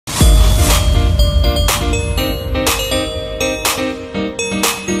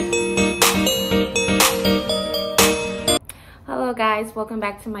guys, welcome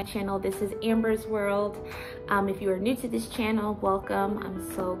back to my channel. This is Amber's World. If you are new to this channel, welcome.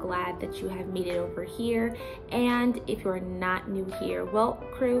 I'm so glad that you have made it over here. And if you are not new here, well,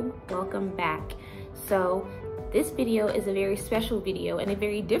 crew, welcome back. So this video is a very special video and a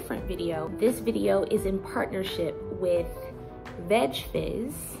very different video. This video is in partnership with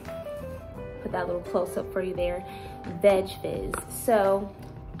VegFizz. Put that little close up for you there. VegFizz. So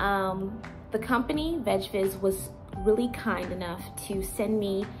the company VegFizz was really kind enough to send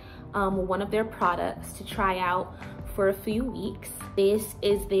me one of their products to try out for a few weeks. This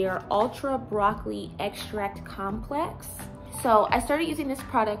is their Ultra Broccoli Extract Complex. So I started using this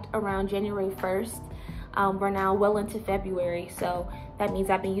product around January 1st. We're now well into February, so that means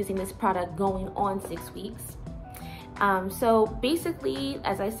I've been using this product going on 6 weeks. So basically,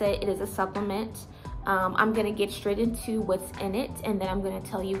 as I said, it is a supplement. I'm gonna get straight into what's in it, and then I'm gonna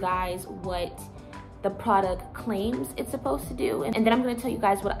tell you guys what the product claims it's supposed to do, and then I'm gonna tell you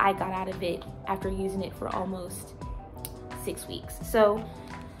guys what I got out of it after using it for almost 6 weeks. So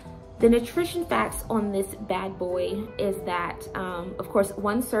the nutrition facts on this bad boy is that, of course,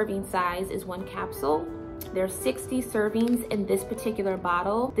 one serving size is 1 capsule. There's 60 servings in this particular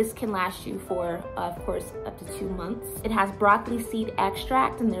bottle. This can last you for, of course, up to 2 months. It has broccoli seed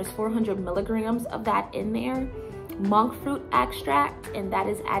extract, and there's 400 milligrams of that in there. Monk fruit extract, and that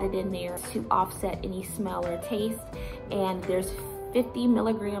is added in there to offset any smell or taste. And there's 50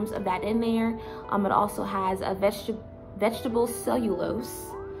 milligrams of that in there. It also has a vegetable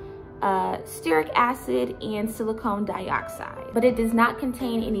cellulose, stearic acid, and silicone dioxide. But it does not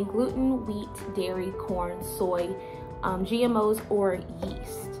contain any gluten, wheat, dairy, corn, soy, GMOs, or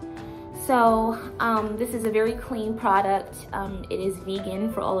yeast. So this is a very clean product. It is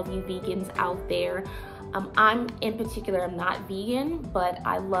vegan for all of you vegans out there. I'm in particular, I'm not vegan, but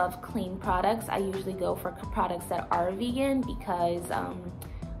I love clean products. I usually go for products that are vegan because,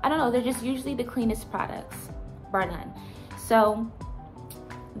 I don't know, they're just usually the cleanest products, bar none. So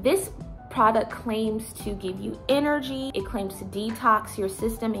this product claims to give you energy. It claims to detox your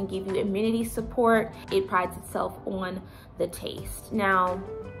system and give you immunity support. It prides itself on the taste. Now,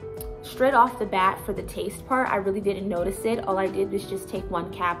 straight off the bat, for the taste part, I really didn't notice it. All I did was just take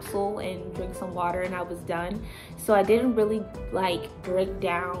 1 capsule and drink some water, and I was done. So I didn't really like break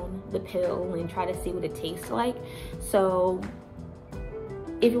down the pill and try to see what it tastes like. So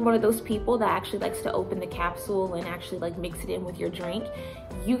if you're one of those people that actually likes to open the capsule and actually like mix it in with your drink,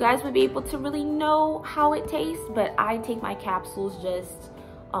 you guys would be able to really know how it tastes. But I take my capsules just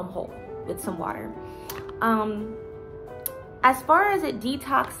whole with some water. As far as it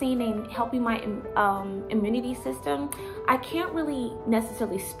detoxing and helping my immunity system, I can't really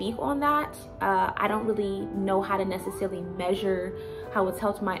necessarily speak on that. I don't really know how to necessarily measure how it's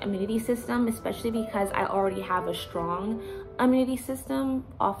helped my immunity system, especially because I already have a strong immunity system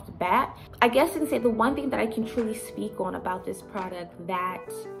off the bat. I guess I can say the one thing that I can truly speak on about this product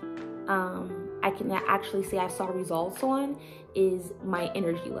that I can actually say I saw results on is my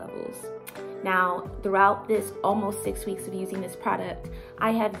energy levels. Now, throughout this almost 6 weeks of using this product, I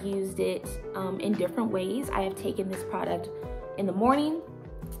have used it in different ways. I have taken this product in the morning,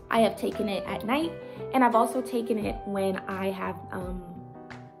 I have taken it at night, and I've also taken it when I have,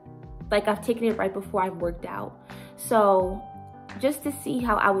 I've taken it right before I've worked out. So just to see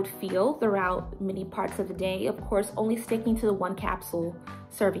how I would feel throughout many parts of the day, of course, only sticking to the 1 capsule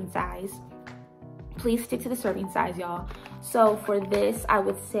serving size. Please stick to the serving size, y'all. So for this, I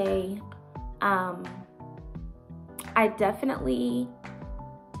would say, I definitely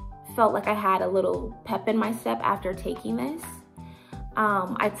felt like I had a little pep in my step after taking this.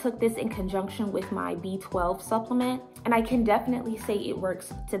 I took this in conjunction with my B12 supplement, and I can definitely say it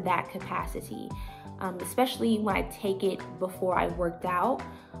works to that capacity, especially when I take it before I worked out.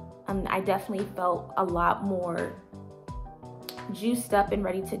 I definitely felt a lot more juiced up and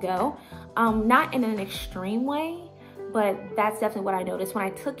ready to go. Not in an extreme way, but that's definitely what I noticed. When I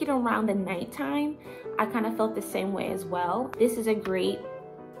took it around the nighttime, I kind of felt the same way as well. This is a great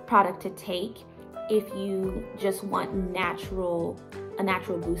product to take if you just want a natural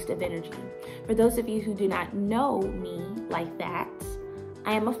boost of energy. For those of you who do not know me like that,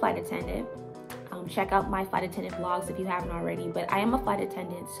 I am a flight attendant. Check out my flight attendant vlogs if you haven't already, but I am a flight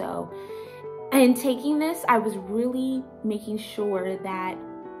attendant. So in taking this, I was really making sure that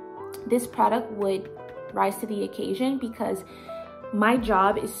this product would rise to the occasion because my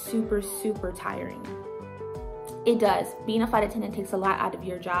job is super, super tiring. It does. Being a flight attendant takes a lot out of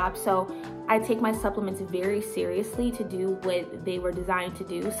your job. So I take my supplements very seriously to do what they were designed to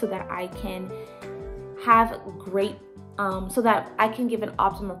do so that I can have great so that I can give an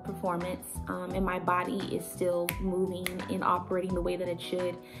optimum performance and my body is still moving and operating the way that it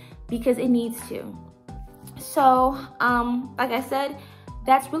should, because it needs to. So like I said,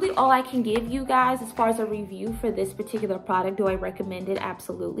 that's really all I can give you guys as far as a review for this particular product. Do I recommend it?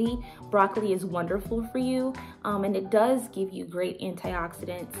 Absolutely. Broccoli is wonderful for you, and it does give you great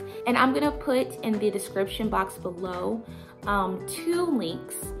antioxidants. And I'm gonna put in the description box below 2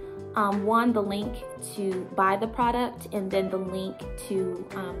 links. One, the link to buy the product, and then the link to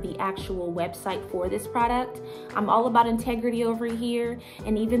the actual website for this product. I'm all about integrity over here,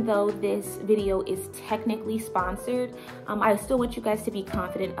 and even though this video is technically sponsored, I still want you guys to be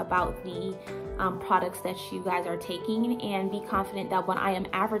confident about the products that you guys are taking, and be confident that what I am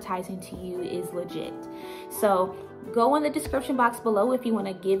advertising to you is legit. So go in the description box below if you want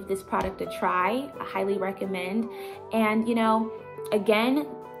to give this product a try. I highly recommend. And you know, again,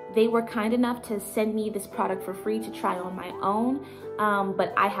 they were kind enough to send me this product for free to try on my own,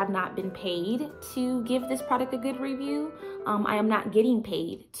 but I have not been paid to give this product a good review. I am not getting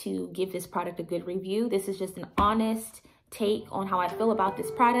paid to give this product a good review. This is just an honest take on how I feel about this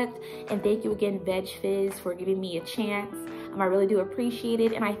product. And thank you again, VegFizz, for giving me a chance. I really do appreciate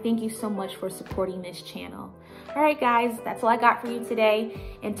it, and I thank you so much for supporting this channel. All right, guys, that's all I got for you today.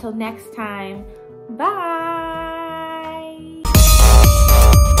 Until next time, bye.